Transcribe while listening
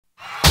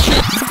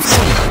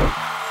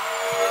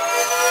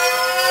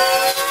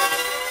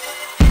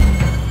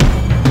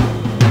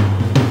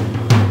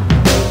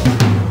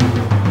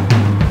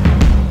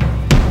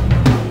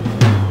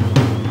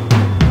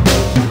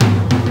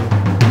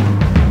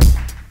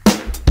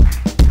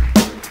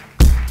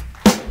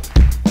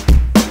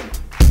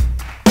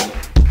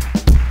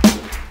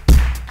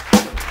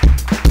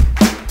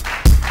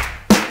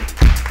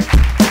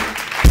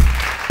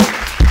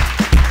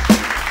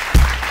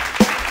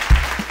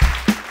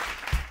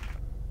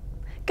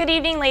Good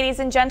evening, ladies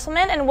and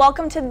gentlemen, and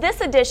welcome to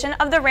this edition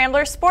of the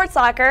Rambler Sports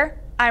Locker.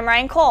 I'm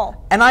Ryan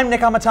Cole. And I'm Nick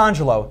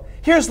Amatangelo.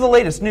 Here's the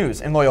latest news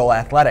in Loyola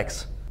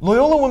athletics.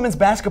 Loyola women's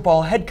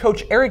basketball head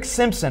coach Eric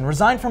Simpson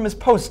resigned from his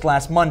post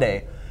last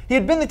Monday. He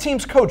had been the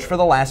team's coach for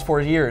the last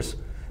 4 years.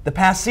 The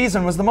past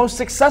season was the most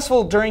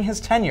successful during his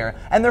tenure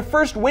and their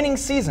first winning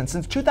season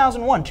since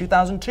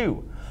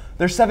 2001-2002.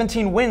 Their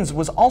 17 wins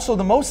was also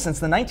the most since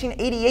the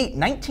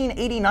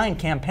 1988-1989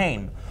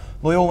 campaign.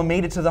 Loyola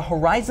made it to the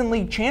Horizon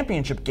League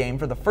Championship game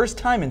for the first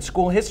time in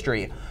school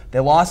history. They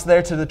lost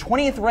there to the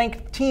 20th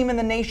ranked team in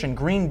the nation,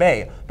 Green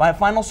Bay, by a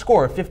final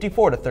score of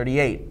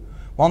 54-38.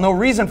 While no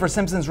reason for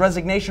Simpson's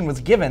resignation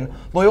was given,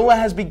 Loyola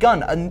has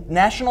begun a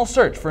national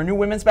search for a new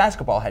women's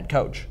basketball head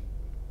coach.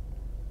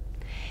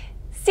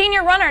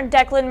 Senior runner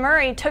Declan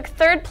Murray took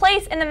third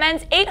place in the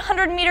men's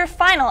 800-meter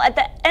final at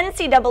the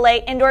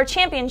NCAA Indoor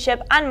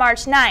Championship on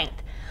March 9th.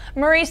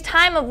 Murray's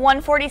time of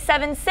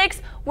 1:47.6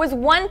 was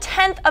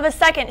 1/10 of a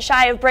second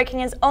shy of breaking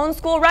his own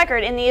school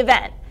record in the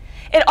event.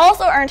 It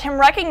also earned him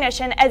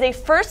recognition as a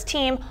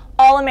first-team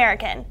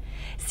All-American.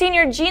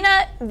 Senior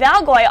Gina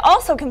Valgoy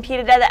also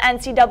competed at the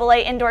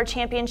NCAA Indoor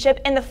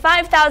Championship in the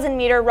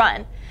 5,000-meter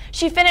run.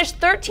 She finished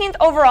 13th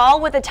overall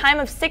with a time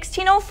of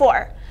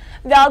 16:04.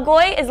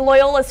 Valgoy is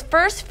Loyola's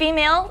first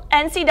female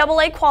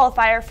NCAA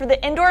qualifier for the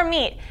indoor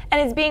meet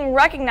and is being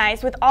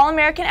recognized with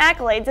All-American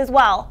accolades as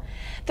well.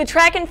 The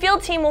track and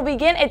field team will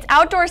begin its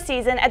outdoor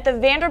season at the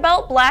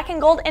Vanderbilt Black and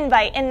Gold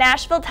Invite in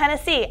Nashville,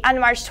 Tennessee on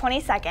March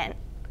 22nd.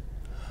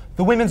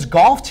 The women's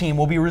golf team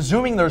will be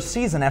resuming their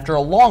season after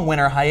a long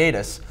winter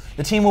hiatus.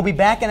 The team will be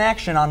back in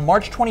action on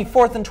March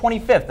 24th and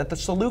 25th at the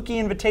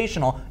Saluki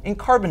Invitational in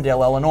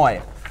Carbondale,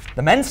 Illinois.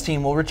 The men's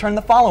team will return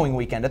the following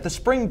weekend at the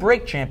Spring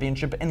Break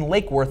Championship in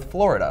Lake Worth,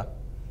 Florida.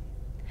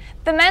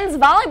 The men's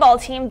volleyball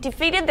team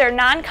defeated their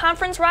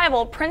non-conference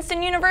rival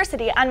Princeton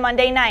University on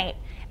Monday night.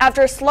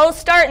 After a slow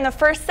start in the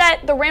first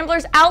set, the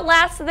Ramblers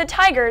outlasted the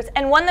Tigers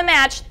and won the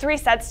match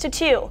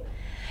 3-2.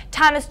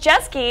 Thomas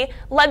Jeske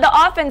led the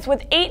offense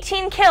with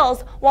 18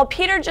 kills, while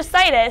Peter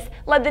Jasitis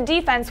led the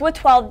defense with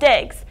 12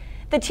 digs.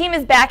 The team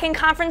is back in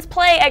conference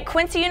play at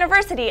Quincy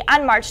University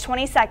on March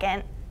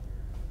 22nd.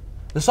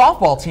 The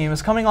softball team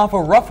is coming off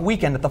a rough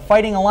weekend at the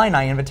Fighting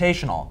Illini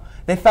Invitational.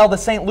 They fell to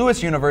St.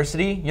 Louis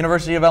University,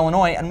 University of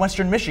Illinois, and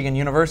Western Michigan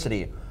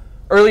University.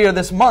 Earlier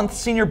this month,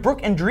 senior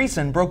Brooke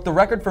Andreessen broke the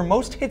record for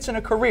most hits in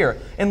a career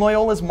in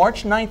Loyola's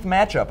March 9th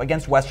matchup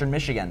against Western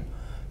Michigan.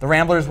 The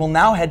Ramblers will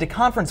now head to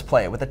conference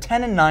play with a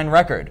 10-9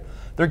 record.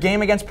 Their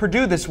game against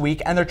Purdue this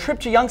week and their trip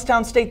to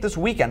Youngstown State this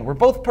weekend were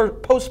both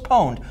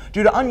postponed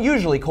due to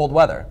unusually cold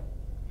weather.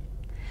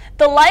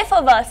 The life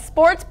of a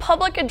sports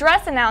public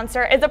address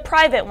announcer is a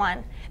private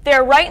one. They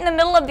are right in the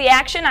middle of the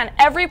action on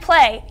every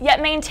play,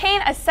 yet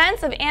maintain a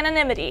sense of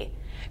anonymity.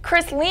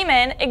 Chris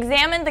Lehman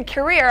examined the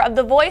career of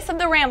the voice of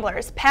the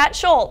Ramblers, Pat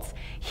Schultz,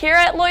 here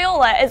at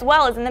Loyola as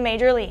well as in the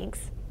major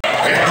leagues.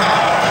 And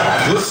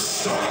now, the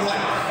starting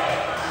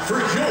lineup for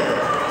your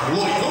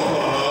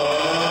Loyola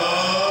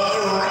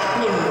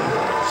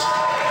Ramblers.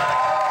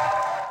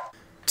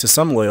 To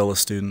some Loyola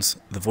students,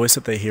 the voice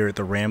that they hear at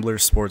the Rambler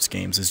sports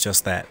games is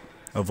just that,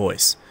 a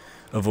voice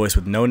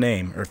with no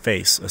name or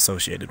face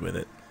associated with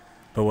it.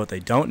 But what they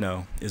don't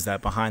know is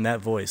that behind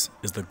that voice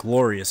is the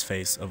glorious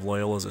face of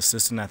Loyola's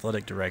assistant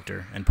athletic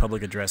director and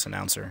public address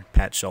announcer,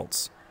 Pat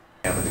Schultz.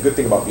 And the good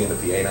thing about being the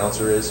PA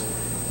announcer is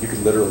you could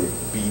literally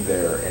be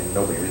there and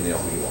nobody really know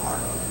who you are.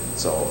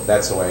 So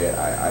that's the way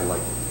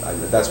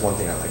that's one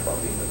thing I like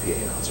about being the PA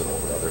announcer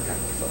over other kind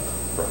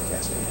of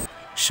broadcasting.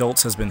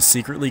 Schultz has been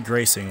secretly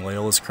gracing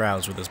Loyola's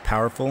crowds with his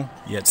powerful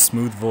yet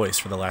smooth voice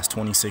for the last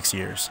 26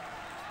 years.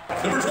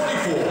 Number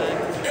 24,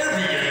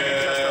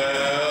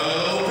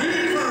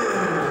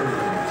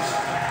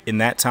 In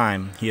that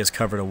time, he has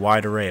covered a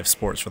wide array of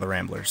sports for the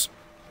Ramblers.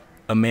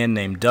 A man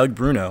named Doug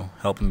Bruno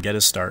helped him get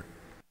his start.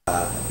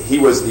 He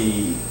was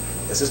the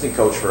assistant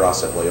coach for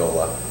us at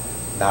Loyola.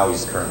 Now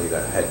he's currently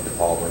the head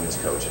DePaul women's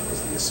coach and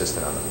was the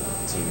assistant on the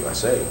Team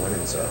USA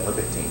women's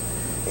Olympic team.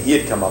 And he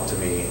had come up to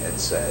me and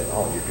said,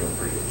 "Oh, you're doing a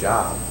pretty good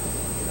job.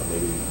 You know,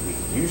 maybe we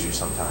could use you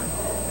sometime."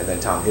 And then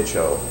Tom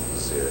Hitcho,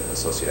 the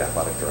associate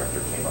athletic director,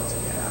 came up to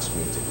me and asked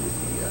me to do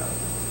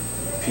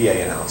the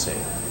PA announcing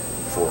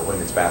for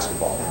women's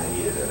basketball when they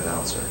needed an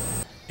announcer.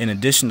 In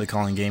addition to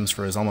calling games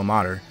for his alma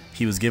mater,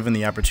 he was given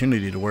the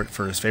opportunity to work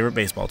for his favorite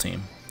baseball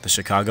team, the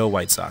Chicago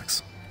White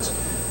Sox.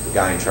 The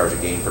guy in charge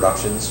of game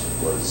productions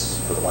for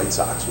the White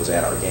Sox was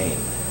at our game,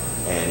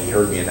 and he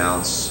heard me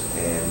announce,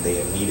 and they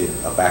had needed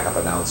a backup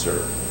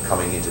announcer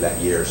coming into that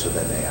year, so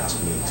then they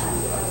asked me to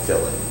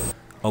fill in.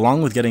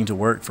 Along with getting to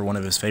work for one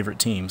of his favorite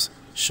teams,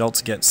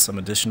 Schultz gets some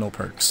additional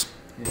perks.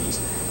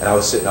 And I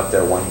was sitting up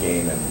there one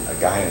game, and a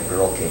guy and a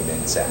girl came in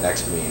and sat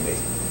next to me, and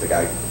the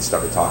guy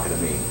started talking to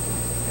me,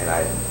 and I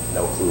had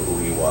no clue who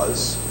he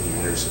was. He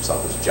introduced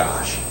himself as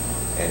Josh,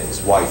 and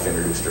his wife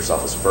introduced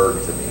herself as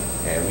Ferg to me,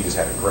 and we just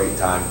had a great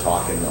time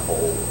talking the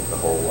whole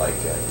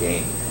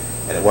game.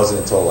 And it wasn't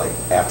until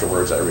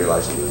afterwards I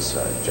realized it was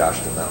Josh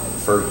DeMel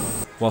and Fergie.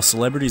 While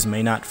celebrities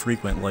may not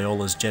frequent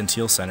Loyola's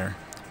Gentile Center,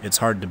 it's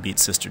hard to beat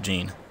Sister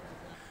Jean.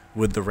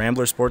 With the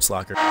Rambler Sports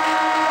Locker,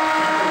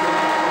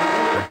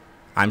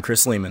 I'm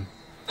Chris Lehman.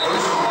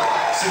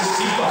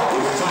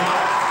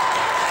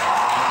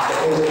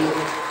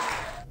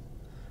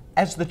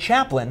 As the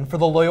chaplain for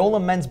the Loyola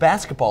men's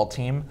basketball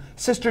team,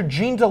 Sister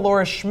Jean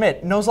Dolores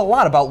Schmidt knows a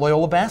lot about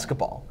Loyola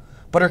basketball.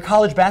 But her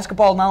college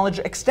basketball knowledge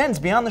extends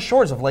beyond the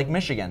shores of Lake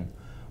Michigan.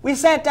 We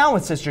sat down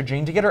with Sister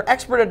Jean to get her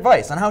expert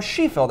advice on how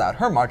she filled out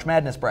her March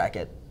Madness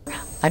bracket.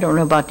 I don't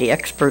know about the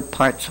expert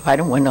part, so I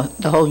don't want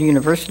the whole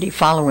university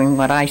following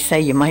what I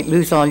say. You might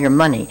lose all your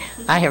money.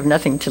 I have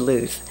nothing to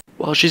lose.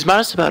 While she's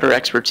modest about her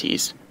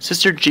expertise,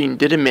 Sister Jean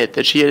did admit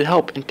that she had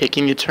help in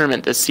picking the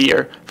tournament this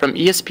year from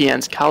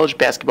ESPN's College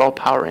Basketball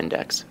Power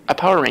Index, a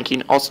power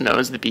ranking also known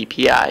as the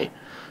BPI.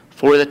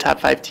 4 of the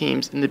top 5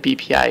 teams in the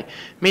BPI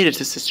made it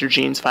to Sister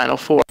Jean's Final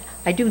Four.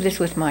 I do this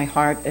with my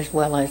heart as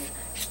well as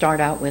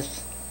start out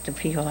with the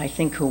people I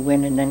think who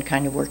win and then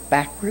kind of work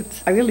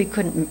backwards. I really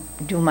couldn't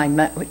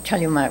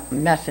tell you my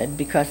method,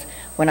 because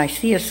when I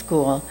see a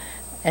school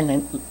and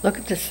then look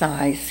at the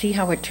size, see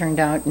how it turned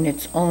out in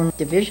its own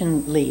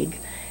division league,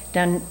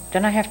 then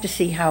I have to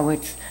see how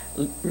it's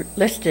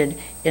listed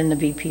in the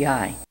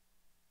BPI.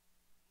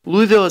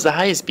 Louisville is the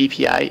highest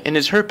BPI and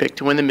is her pick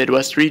to win the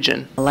Midwest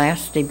region.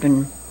 Last, they've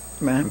been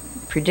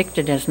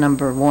predicted as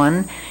number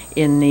 1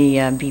 in the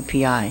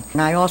BPI.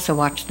 And I also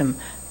watched them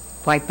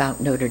wipe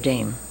out Notre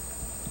Dame,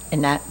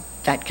 and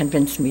that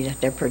convinced me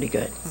that they're pretty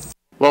good.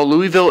 While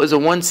Louisville is a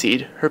 1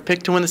 seed, her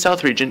pick to win the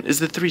South region is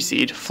the 3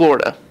 seed,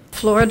 Florida.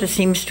 Florida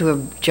seems to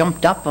have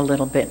jumped up a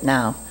little bit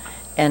now,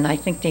 and I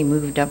think they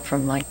moved up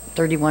from like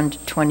 31 to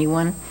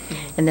 21,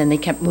 and then they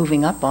kept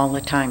moving up all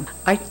the time.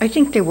 I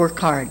think they work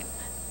hard.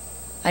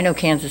 I know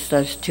Kansas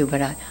does too,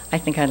 but I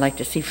think I'd like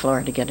to see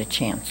Florida get a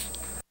chance.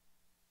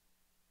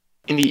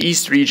 In the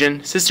East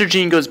region, Sister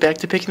Jean goes back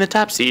to picking the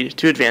top seed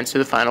to advance to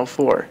the Final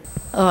Four.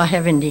 Oh, I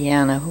have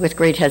Indiana with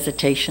great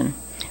hesitation,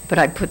 but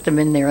I put them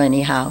in there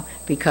anyhow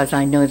because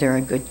I know they're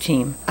a good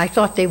team. I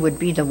thought they would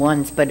be the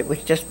ones, but it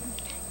was just,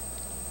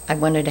 I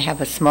wanted to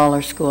have a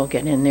smaller school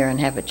get in there and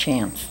have a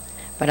chance.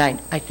 But I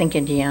think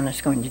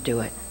Indiana's going to do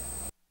it.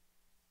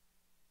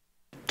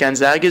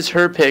 Gonzaga is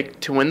her pick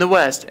to win the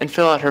West and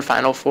fill out her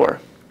Final Four.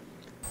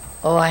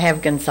 Oh, I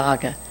have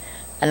Gonzaga.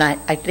 And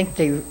I think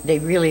they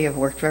really have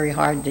worked very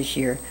hard this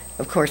year.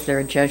 Of course, they're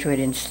a Jesuit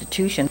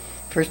institution.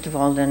 First of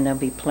all, then they'll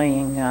be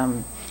playing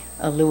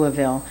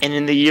Louisville. And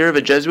in the year of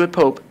a Jesuit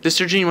Pope,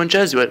 Sister Jean went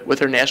Jesuit with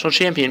her national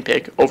champion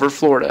pick over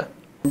Florida.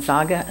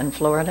 Gonzaga and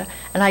Florida,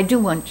 and I do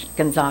want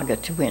Gonzaga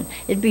to win.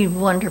 It'd be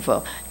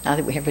wonderful. Now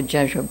that we have a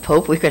Jesuit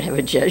Pope, we could have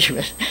a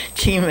Jesuit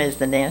team as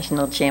the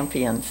national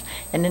champions.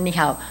 And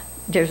anyhow,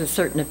 there's a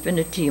certain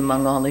affinity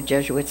among all the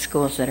Jesuit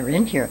schools that are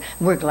in here.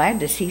 We're glad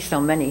to see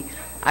so many.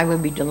 I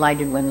would be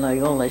delighted when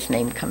Loyola's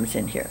name comes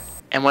in here.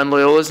 And when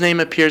Loyola's name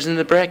appears in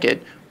the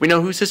bracket, we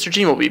know who Sister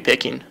Jean will be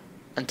picking.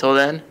 Until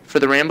then, for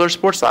the Rambler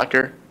Sports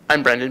Locker,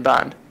 I'm Brendan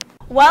Bond.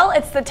 Well,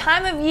 it's the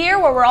time of year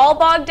where we're all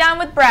bogged down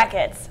with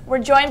brackets. We're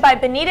joined by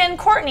Benita and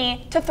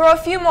Courtney to throw a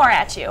few more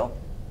at you.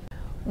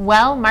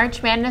 Well,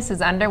 March Madness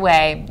is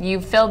underway.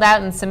 You've filled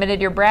out and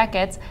submitted your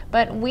brackets,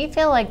 but we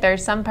feel like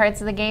there's some parts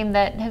of the game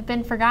that have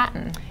been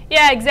forgotten.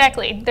 Yeah,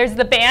 exactly. There's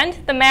the band,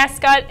 the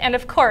mascot, and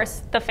of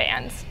course, the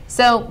fans.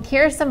 So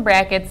here are some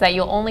brackets that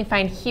you'll only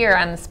find here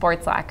on the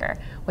Sports Locker,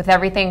 with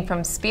everything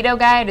from Speedo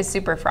Guy to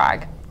Super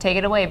Frog. Take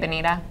it away,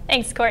 Benita.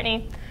 Thanks,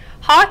 Courtney.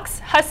 Hawks,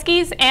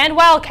 Huskies, and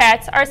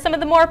Wildcats are some of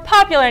the more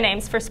popular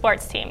names for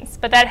sports teams,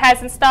 but that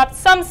hasn't stopped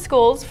some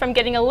schools from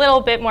getting a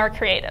little bit more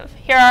creative.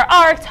 Here are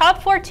our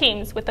top 4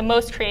 teams with the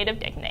most creative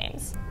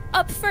nicknames.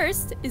 Up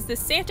first is the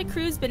Santa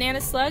Cruz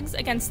Banana Slugs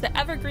against the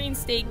Evergreen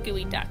State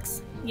Gooey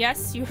Ducks.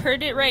 Yes, you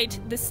heard it right,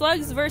 the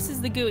Slugs versus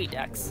the Gooey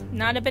Ducks.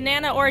 Not a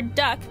banana or a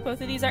duck,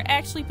 both of these are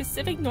actually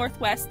Pacific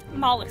Northwest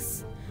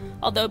mollusks.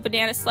 Although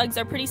banana slugs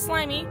are pretty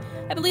slimy,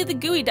 I believe the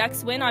Gooey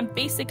Ducks win on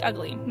Basic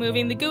Ugly,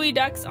 moving the Gooey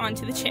Ducks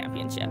onto the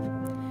championship.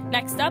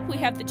 Next up, we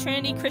have the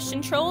Trinity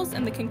Christian Trolls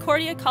and the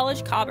Concordia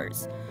College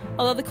Cobbers.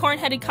 Although the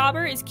corn-headed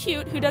cobber is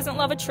cute, who doesn't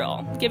love a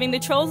troll, giving the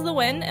Trolls the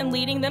win and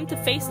leading them to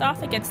face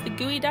off against the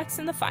Gooey Ducks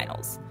in the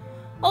finals.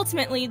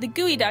 Ultimately, the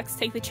Gooey Ducks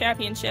take the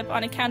championship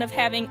on account of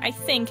having, I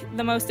think,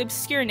 the most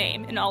obscure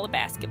name in all of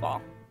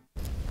basketball.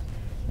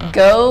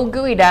 Go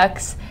Gooey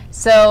Ducks.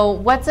 So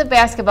what's a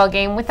basketball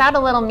game without a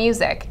little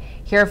music?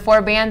 Here are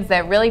 4 bands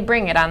that really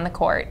bring it on the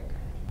court.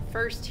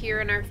 First, here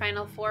in our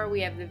Final Four,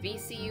 we have the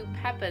VCU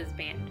Peppa's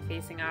Band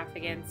facing off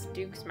against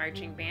Duke's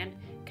marching band,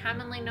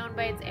 commonly known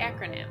by its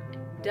acronym,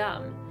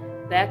 DUMB.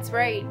 That's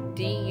right,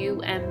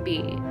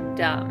 D-U-M-B,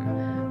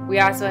 DUMB. We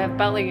also have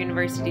Butler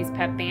University's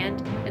pep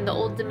band and the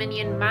Old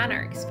Dominion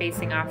Monarchs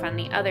facing off on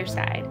the other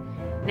side.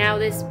 Now,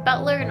 this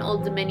Butler and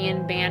Old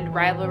Dominion band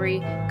rivalry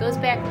goes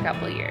back a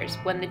couple years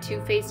when the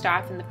two faced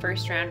off in the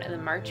first round of the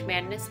March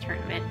Madness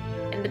tournament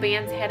and the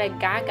bands had a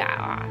gaga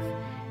off.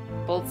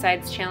 Both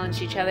sides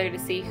challenged each other to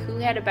see who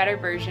had a better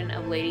version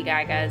of Lady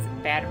Gaga's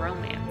Bad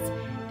Romance.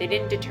 They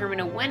didn't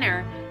determine a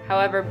winner,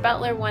 however,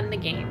 Butler won the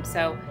game,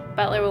 so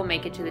Butler will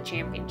make it to the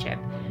championship.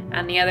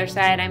 On the other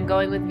side, I'm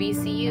going with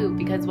VCU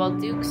because while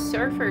Duke's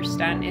surfer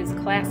stunt is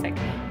classic,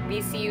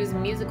 VCU's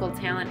musical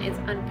talent is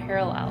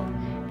unparalleled.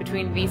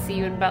 Between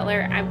VCU and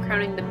Butler, I'm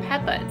crowning the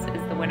Peppas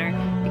as the winner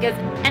because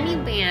any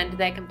band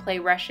that can play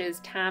Rush's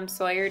Tom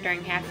Sawyer during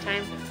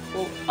halftime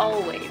will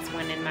always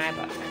win in my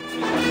book.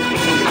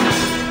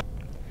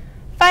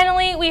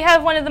 Finally, we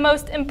have one of the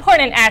most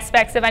important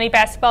aspects of any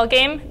basketball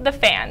game, the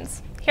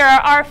fans. Here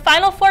are our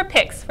final 4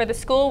 picks for the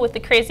school with the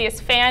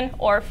craziest fan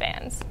or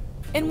fans.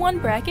 In one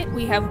bracket,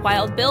 we have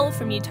Wild Bill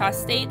from Utah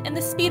State and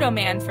the Speedo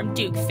Man from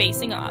Duke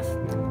facing off.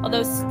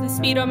 Although the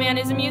Speedo Man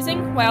is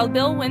amusing, Wild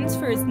Bill wins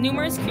for his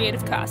numerous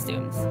creative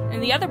costumes.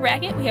 In the other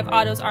bracket, we have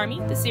Otto's Army,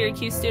 the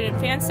Syracuse student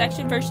fan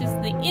section, versus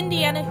the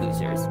Indiana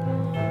Hoosiers.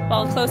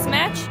 While a close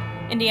match,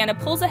 Indiana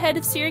pulls ahead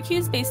of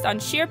Syracuse based on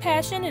sheer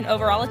passion and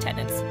overall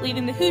attendance,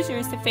 leaving the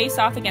Hoosiers to face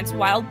off against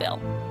Wild Bill.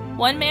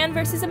 One man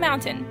versus a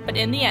mountain, but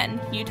in the end,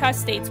 Utah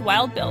State's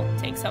Wild Bill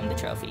takes home the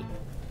trophy.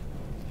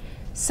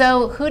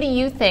 So who do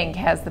you think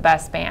has the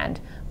best band?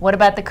 What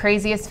about the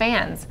craziest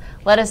fans?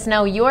 Let us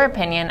know your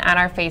opinion on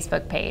our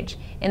Facebook page.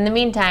 In the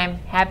meantime,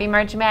 happy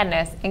March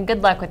Madness and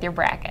good luck with your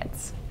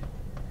brackets.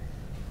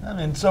 I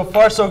mean, so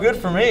far so good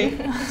for me.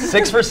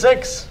 6 for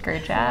 6.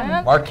 Great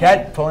job.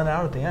 Marquette pulling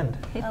out at the end.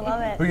 I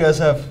love it. Who do you guys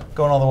have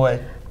going all the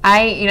way?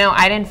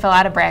 I didn't fill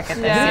out a bracket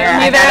this year.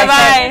 Neither have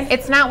I.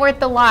 It's not worth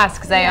the loss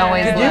because I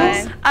always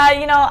lose.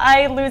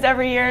 I lose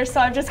every year, so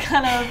I've just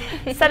kind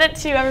of set it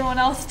to everyone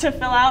else to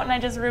fill out, and I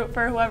just root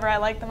for whoever I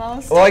like the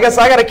most. Well, I guess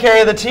I got to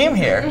carry the team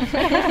here.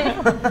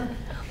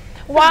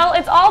 While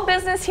it's all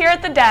business here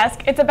at the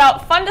desk, it's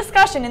about fun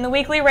discussion in the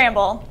Weekly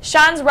Ramble.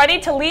 Sean's ready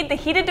to lead the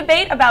heated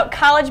debate about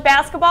college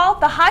basketball,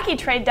 the hockey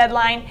trade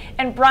deadline,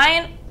 and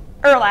Brian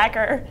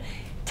Urlacher.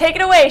 Take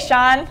it away,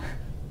 Sean.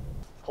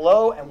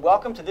 Hello and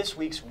welcome to this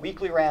week's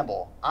Weekly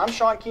Ramble. I'm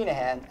Sean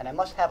Keenahan, and I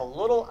must have a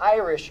little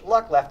Irish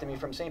luck left in me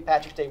from St.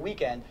 Patrick's Day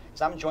weekend,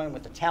 as I'm joined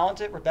with the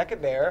talented Rebecca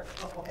Baer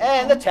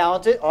and the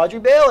talented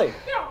Audrey Bailey.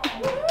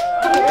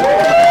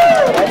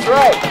 That's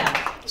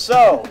right.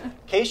 So, in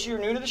case you're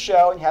new to the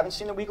show and you haven't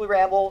seen the Weekly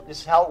Ramble, this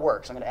is how it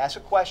works. I'm going to ask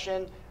a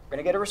question, we're going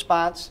to get a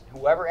response.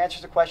 Whoever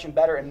answers the question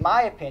better, in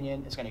my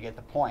opinion, is going to get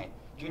the point.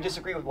 If you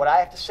disagree with what I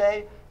have to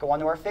say, go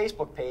onto our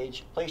Facebook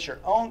page, place your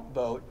own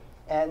vote,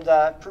 and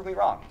prove me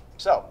wrong.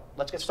 So,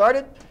 let's get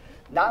started.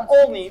 Not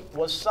only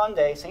was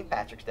Sunday St.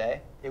 Patrick's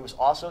Day, it was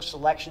also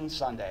Selection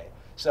Sunday.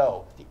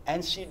 So, the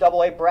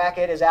NCAA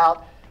bracket is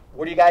out.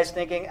 What are you guys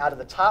thinking? Out of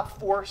the top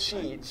 4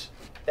 seeds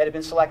that have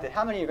been selected,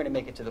 how many are going to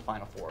make it to the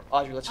Final Four?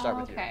 Audrey, let's start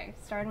with you. Okay,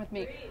 starting with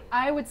me.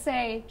 I would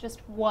say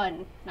just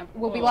one.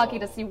 We'll be lucky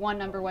to see one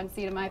 #1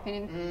 seed, in my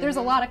opinion. There's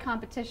a lot of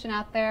competition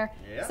out there.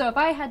 Yeah. So if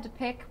I had to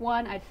pick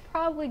one, I'd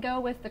probably go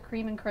with the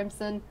Cream and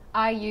Crimson,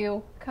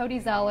 IU, Cody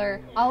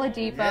Zeller,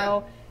 Oladipo.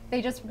 Yeah.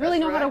 They just really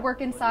know how to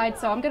work inside,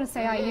 so I'm going to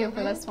say IU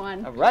for this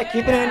one. All right,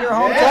 keeping it in your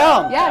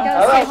hometown. Yeah,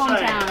 gotta say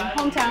hometown.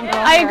 Hometown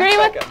girl.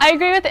 I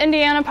agree with the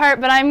Indiana part,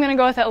 but I'm going to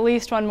go with at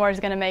least one more is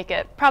going to make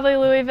it. Probably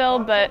Louisville,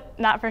 but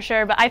not for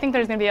sure. But I think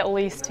there's going to be at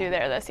least 2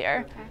 there this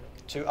year. Okay.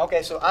 2.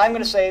 Okay, so I'm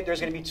going to say there's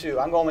going to be 2.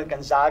 I'm going with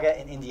Gonzaga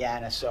and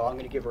Indiana, so I'm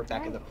going to give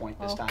Rebecca the point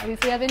this time. At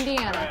least we have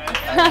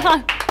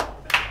Indiana.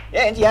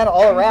 Yeah, Indiana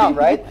all around,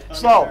 right?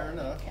 So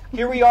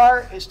here we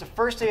are. It's the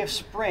first day of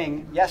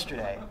spring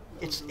yesterday.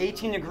 It's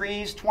 18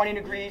 degrees, 20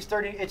 degrees,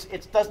 30.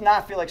 It does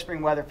not feel like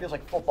spring weather. It feels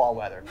like football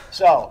weather.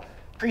 So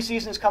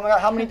preseason is coming out.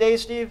 How many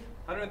days, Steve?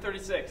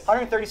 136.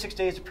 136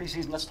 days of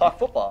preseason. Let's talk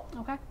football.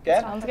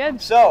 Okay. Sounds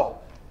good. So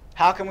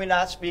how can we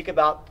not speak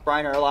about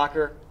Brian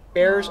Urlacher?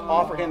 Bears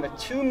offered him a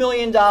 $2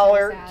 million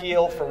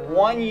deal for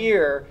 1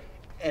 year,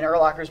 and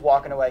Urlacher's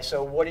walking away.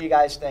 So what do you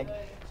guys think?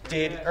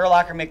 Did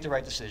Urlacher make the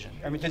right decision?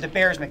 I mean, did the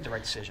Bears make the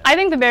right decision? I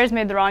think the Bears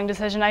made the wrong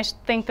decision. I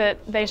think that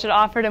they should have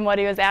offered him what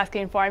he was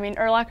asking for. I mean,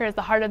 Urlacher is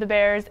the heart of the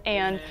Bears,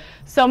 and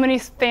so many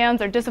fans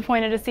are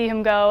disappointed to see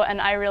him go,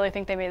 and I really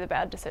think they made the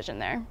bad decision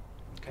there.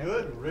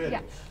 Good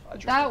riddance.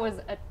 Yeah, that was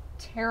a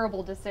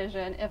terrible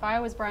decision. If I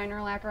was Brian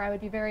Urlacher, I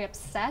would be very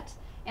upset.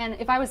 And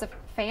if I was a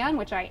fan,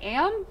 which I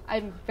am,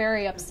 I'm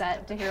very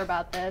upset to hear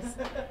about this.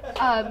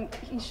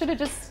 He should have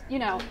just,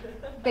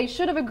 they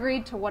should have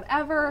agreed to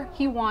whatever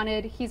he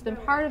wanted. He's been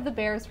part of the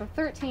Bears for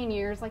 13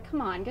 years. Like,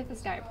 come on, give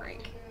this guy a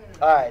break.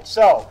 All right,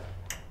 so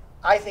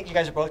I think you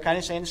guys are both kind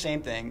of saying the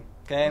same thing,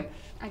 okay?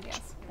 I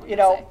guess.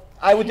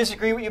 I would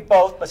disagree with you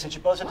both, but since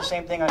you both said the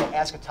same thing, I'm going to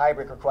ask a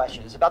tiebreaker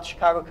question. It's about the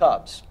Chicago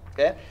Cubs,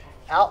 okay?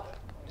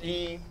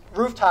 The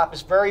rooftop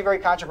is very, very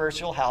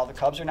controversial, how the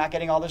Cubs are not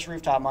getting all this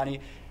rooftop money.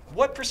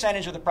 What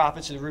percentage of the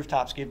profits do the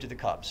rooftops give to the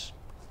Cubs?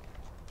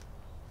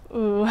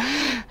 Ooh,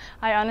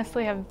 I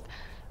honestly have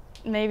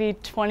maybe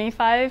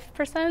 25%.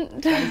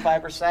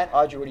 25%?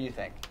 Audrey, what do you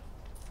think?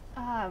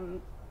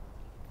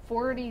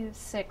 46%.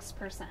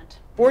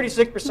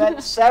 46%,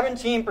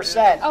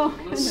 17%.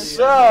 Oh.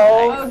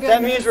 So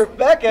that means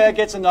Rebecca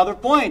gets another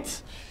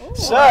point. Ooh.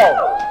 So,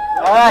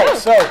 all right,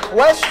 so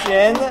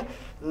question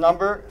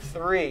number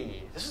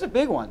 3. This is a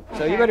big one,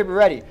 so you better be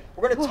ready.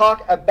 We're going to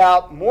talk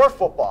about more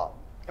football.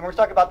 And we're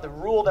talking about the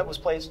rule that was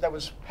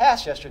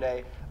passed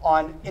yesterday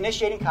on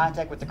initiating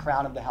contact with the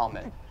crown of the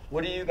helmet.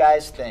 What do you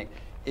guys think?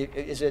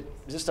 Is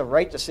this the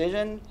right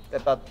decision?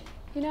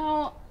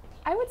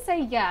 I would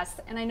say yes,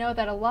 and I know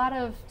that a lot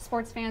of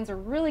sports fans are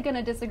really going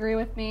to disagree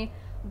with me,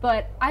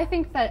 but I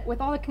think that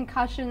with all the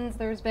concussions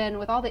there's been,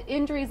 with all the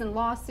injuries and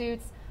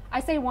lawsuits,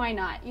 I say why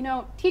not? You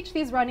know, teach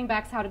these running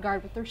backs how to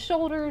guard with their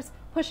shoulders,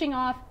 pushing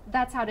off.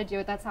 That's how to do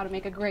it. That's how to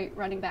make a great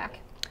running back.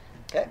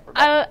 Okay.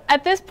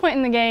 At this point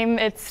in the game,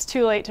 it's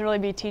too late to really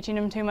be teaching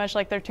them too much,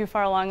 like they're too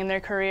far along in their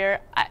career.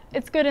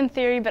 It's good in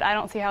theory, but I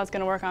don't see how it's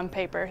going to work on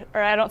paper,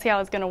 or I don't see how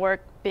it's going to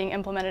work being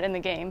implemented in the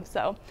game.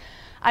 So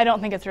I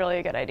don't think it's really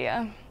a good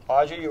idea.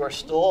 Audrey, you are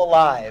still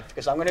alive,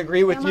 because I'm going to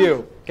agree with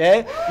you,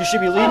 okay? You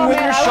should be leading with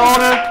your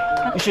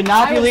shoulder. You should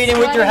not be leading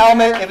with your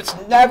helmet. If it's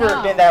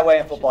never been that way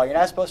in football, you're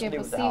not supposed to lead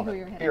with the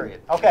helmet, period.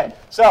 Okay,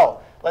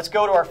 so let's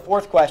go to our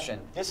fourth question.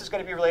 This is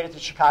going to be related to the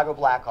Chicago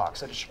Blackhawks.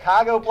 So the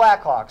Chicago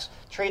Blackhawks,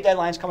 trade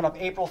deadline's coming up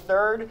April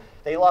 3rd.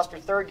 They lost their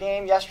third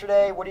game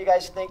yesterday. What do you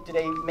guys think? Do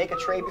they make a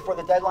trade before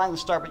the deadline?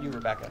 Let's start with you,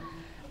 Rebecca.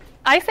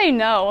 I say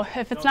no.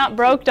 If it's not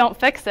broke, don't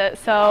fix it.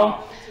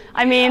 So,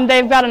 I mean,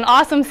 they've got an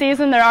awesome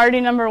season. They're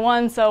already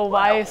 #1, so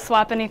why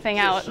swap anything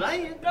out?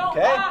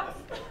 Okay.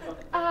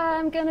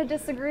 I'm going to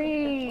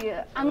disagree.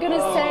 I'm going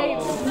to say...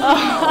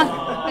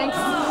 Thanks.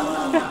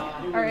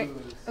 All right.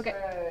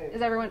 Okay.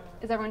 Is everyone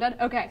done?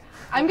 Okay.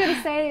 I'm going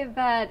to say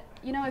that,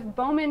 you know, if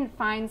Bowman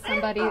finds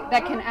somebody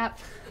that can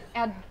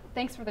add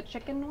thanks for the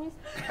chicken noise.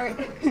 All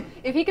right.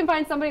 If he can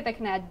find somebody that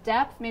can add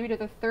depth, maybe to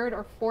the third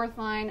or fourth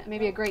line,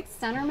 maybe a great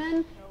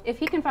centerman, if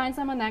he can find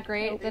someone that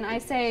great, then I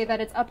say that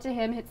it's up to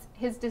him, it's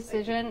his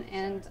decision,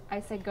 and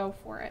I say go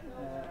for it.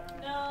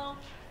 No.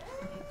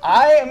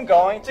 I am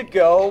going to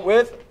go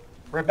with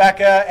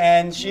Rebecca,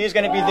 and she's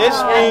going to be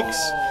this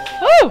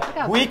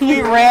week's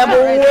Weekly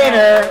Ramble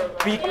winner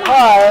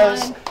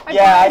because,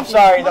 yeah, I'm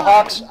sorry, the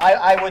Hawks,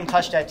 I wouldn't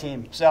touch that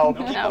team. So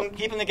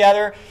keep them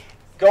together.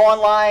 Go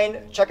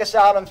online, check us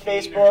out on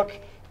Facebook.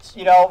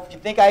 You know, if you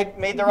think I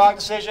made the wrong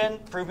decision,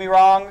 prove me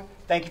wrong.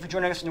 Thank you for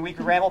joining us in the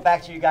Weekly Ramble.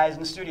 Back to you guys in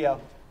the studio.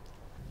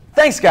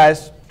 Thanks,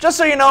 guys. Just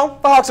so you know,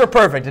 the Hawks are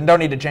perfect and don't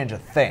need to change a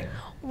thing.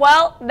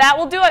 Well, that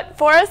will do it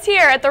for us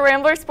here at the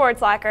Rambler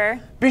Sports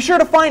Locker. Be sure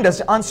to find us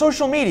on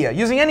social media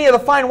using any of the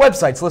fine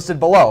websites listed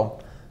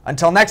below.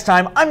 Until next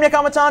time, I'm Nick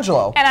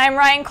Amatangelo. And I'm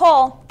Ryan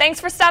Cole. Thanks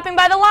for stopping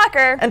by the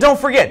locker. And don't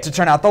forget to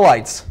turn out the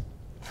lights.